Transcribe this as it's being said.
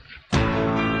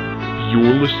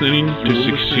You're listening to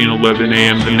 1611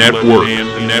 AM The Network,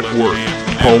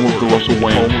 home of the Russell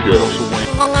Wayne Show.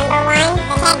 The number one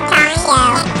TED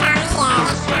Talk show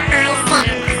on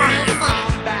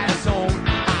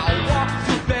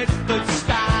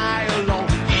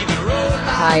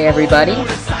Hi everybody,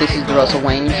 this is the Russell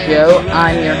Wayne Show.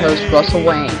 I'm your host, Russell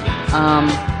Wayne.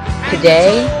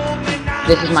 Today,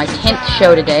 this is my 10th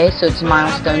show today, so it's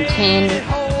milestone 10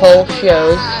 whole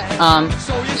shows.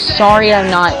 Sorry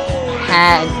I've not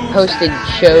posted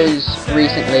shows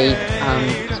recently.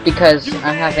 It's because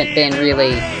I haven't been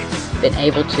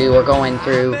able to, or going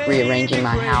through rearranging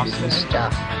my house and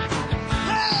stuff.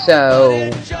 So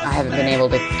I haven't been able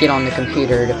to get on the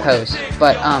computer to post.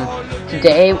 But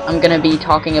today I'm going to be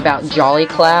talking about Jolly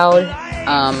Cloud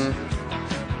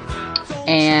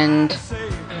and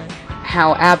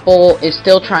how Apple is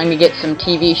still trying to get some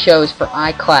TV shows for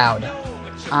iCloud.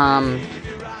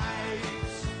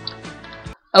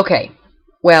 Okay,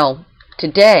 well,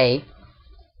 today,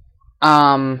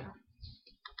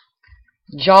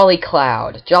 Jolly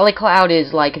Cloud. Jolly Cloud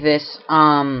is like this,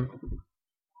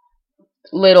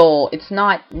 it's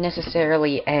not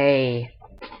necessarily a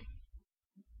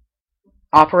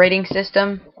operating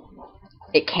system.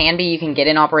 It can be, you can get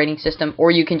an operating system, or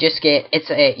you can just get,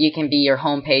 you can be your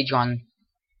home page on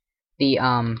the,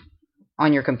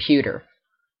 on your computer.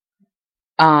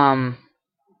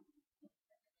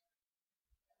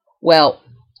 Well,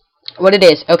 what it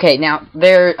is, okay, now,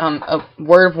 a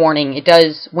word of warning, it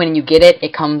does, when you get it,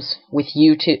 it comes with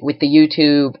YouTube, with the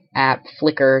YouTube app,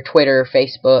 Flickr, Twitter,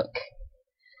 Facebook.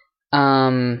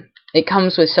 It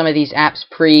comes with some of these apps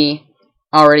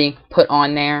already put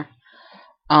on there.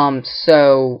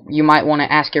 So you might want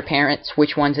to ask your parents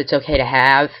which ones it's okay to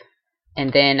have,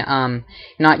 and then,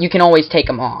 you can always take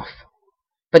them off.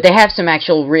 But they have some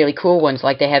actual really cool ones,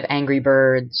 like they have Angry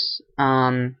Birds,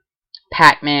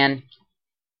 Pac-Man,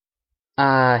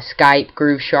 Skype,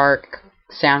 Grooveshark,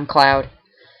 SoundCloud.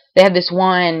 They have this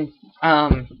one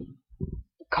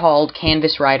called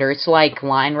Canvas Writer. It's like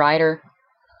Line Writer.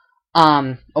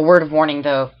 A word of warning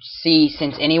though,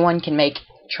 since anyone can make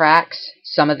tracks,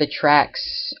 some of the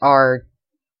tracks are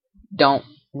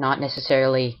not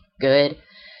necessarily good.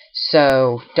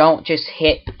 So don't just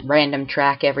hit random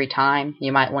track every time.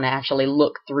 You might want to actually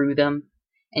look through them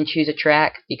and choose a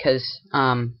track, because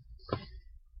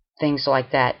things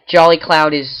like that. Jolly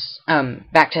Cloud is,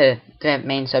 back to the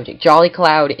main subject. Jolly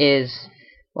Cloud is,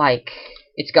 like,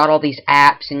 it's got all these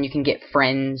apps and you can get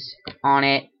friends on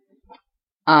it.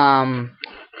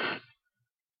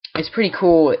 It's pretty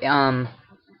cool.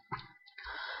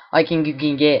 Like, you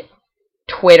can get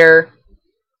Twitter,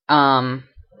 a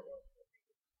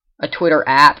Twitter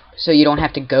app, so you don't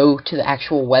have to go to the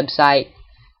actual website.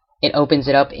 It opens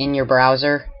it up in your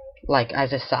browser, like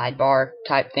as a sidebar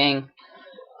type thing.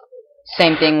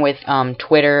 Same thing with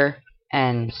Twitter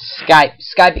and Skype.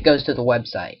 Skype, it goes to the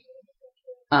website.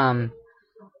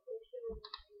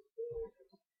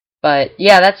 But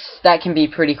yeah, that can be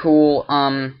pretty cool.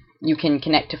 You can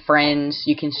connect to friends.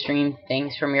 You can stream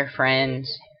things from your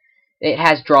friends. It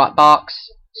has Dropbox,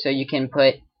 so you can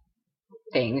put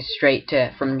things straight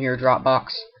from your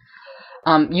Dropbox.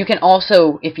 You can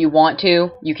also, if you want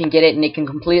to, you can get it and it can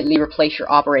completely replace your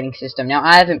operating system. Now,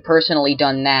 I haven't personally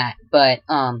done that, but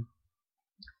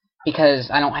because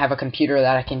I don't have a computer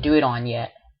that I can do it on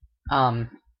yet.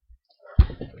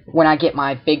 When I get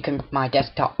my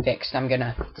desktop fixed, I'm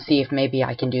gonna see if maybe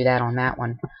I can do that on that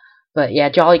one. But yeah,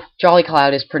 Jolly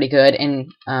Cloud is pretty good,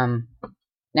 and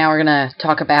now we're gonna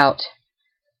talk about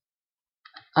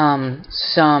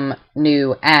some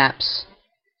new apps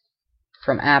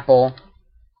from Apple.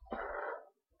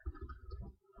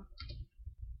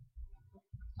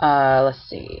 Let's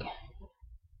see.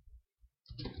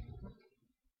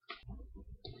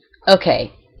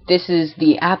 Okay, this is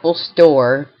the Apple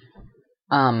Store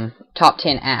top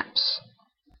 10 apps.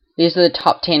 These are the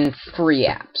top 10 free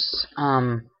apps.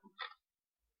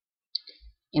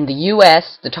 In the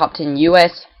US, the top 10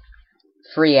 US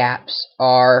free apps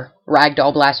are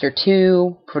Ragdoll Blaster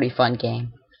 2, pretty fun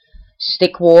game.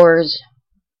 Stick Wars,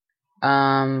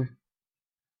 Bubble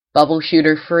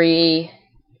Shooter Free,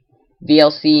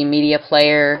 VLC Media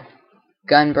Player,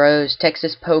 Gun Bros,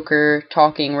 Texas Poker,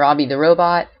 Talking Robbie the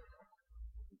Robot,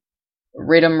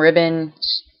 Rhythm Ribbon,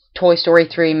 Toy Story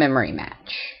 3 Memory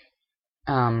Match.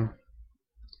 And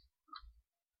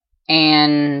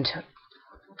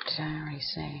what did I already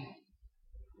say?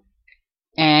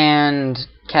 And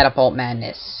Catapult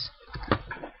Madness.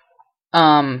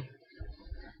 So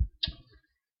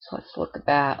let's look at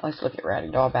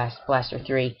Ragdoll Blaster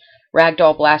 3.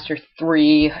 Ragdoll Blaster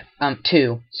 2.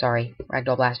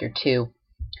 Ragdoll Blaster 2.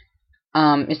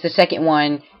 It's the second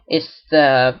one. It's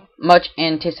the much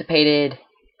anticipated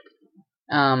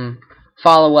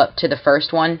follow-up to the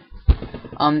first one.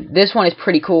 This one is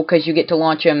pretty cool because you get to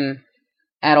launch them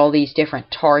at all these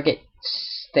different target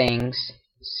things.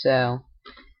 So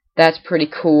that's pretty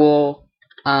cool.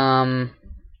 You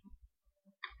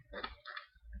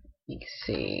can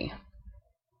see.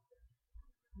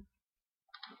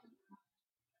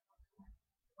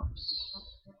 Oops.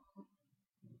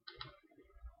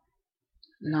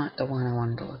 Not the one I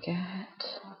wanted to look at.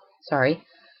 Sorry.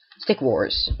 Stick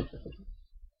Wars.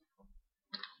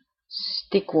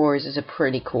 Stick Wars is a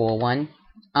pretty cool one.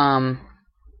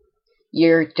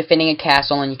 You're defending a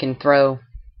castle and you can throw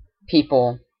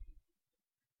people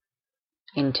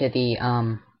into the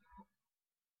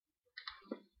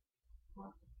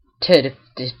to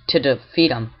defeat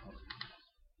them.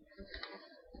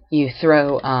 You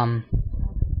throw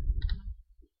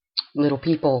little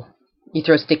people. You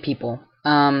throw stick people.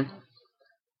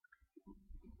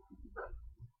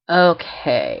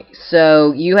 Okay,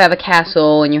 so you have a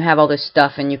castle and you have all this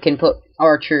stuff, and you can put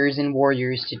archers and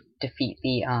warriors to defeat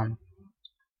the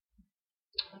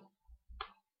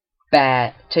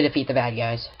bad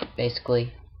guys,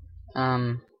 basically.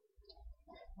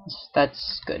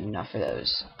 That's good enough for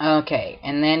those. Okay,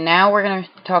 and then now we're gonna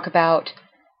talk about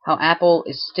how Apple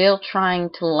is still trying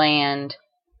to land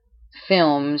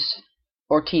films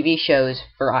or TV shows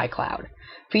for iCloud.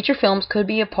 Feature films could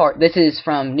be a part. This is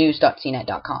from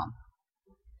news.cnet.com.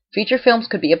 Feature films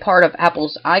could be a part of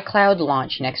Apple's iCloud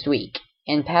launch next week.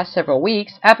 In past several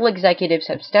weeks, Apple executives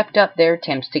have stepped up their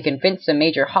attempts to convince the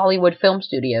major Hollywood film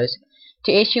studios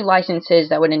to issue licenses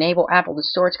that would enable Apple to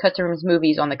store its customers'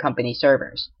 movies on the company's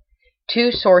servers.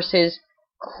 Two sources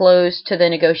close to the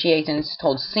negotiations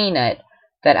told CNET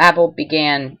that Apple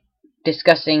began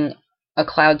discussing a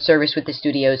cloud service with the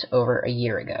studios over a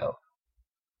year ago.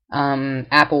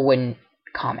 Apple wouldn't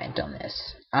comment on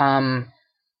this.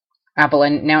 Apple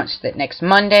announced that next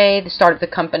Monday, the start of the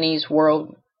company's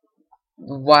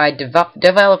worldwide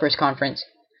developers conference,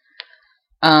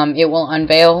 it will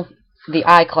unveil the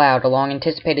iCloud, a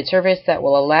long-anticipated service that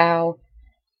will allow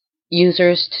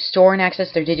users to store and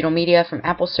access their digital media from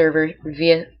Apple server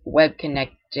via web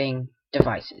connecting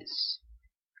devices.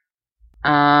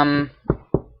 That's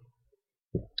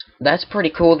pretty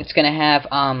cool. It's going to have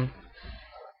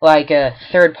like a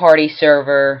third-party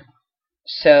server.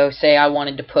 So say I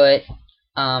wanted to put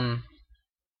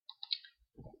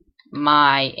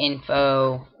my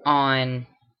info on,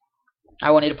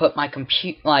 I wanted to put my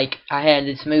like I had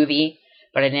this movie,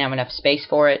 but I didn't have enough space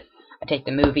for it. I take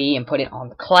the movie and put it on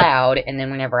the cloud, and then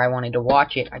whenever I wanted to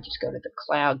watch it, I just go to the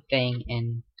cloud thing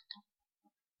and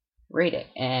read it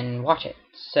and watch it.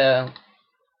 So,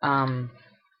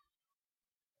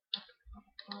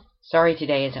 sorry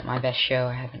today isn't my best show.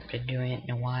 I haven't been doing it in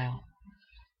a while.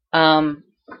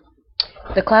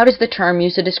 The cloud is the term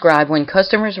used to describe when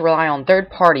customers rely on third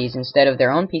parties instead of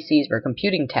their own PCs for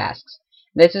computing tasks.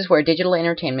 This is where digital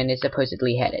entertainment is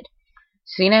supposedly headed.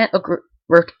 CNET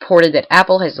reported that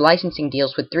Apple has licensing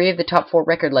deals with 3 of the top 4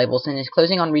 record labels and is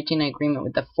closing on reaching an agreement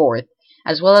with the 4th,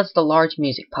 as well as the large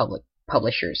music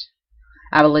publishers.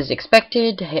 Apple is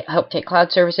expected to help take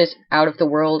cloud services out of the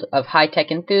world of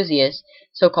high-tech enthusiasts,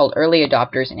 so-called early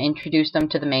adopters, and introduce them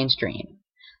to the mainstream.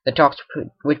 The talks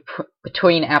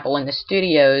between Apple and the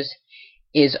studios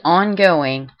is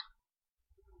ongoing,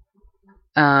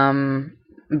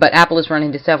 but Apple has run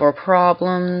into several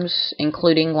problems,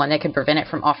 including one that could prevent it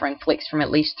from offering flicks from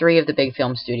at least 3 of the big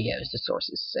film studios, the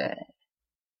sources said.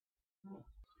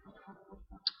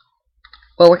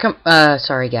 Well,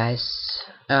 sorry guys.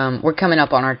 We're coming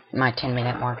up on my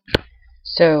 10-minute mark.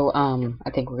 So,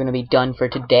 I think we're going to be done for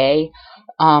today.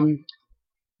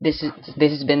 This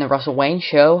has been the Russell Wayne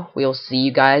Show. We'll see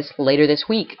you guys later this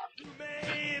week.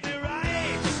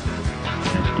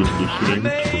 You've been listening to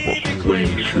the Russell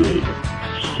Wayne Show,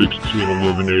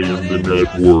 1611 AM The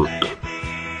Network.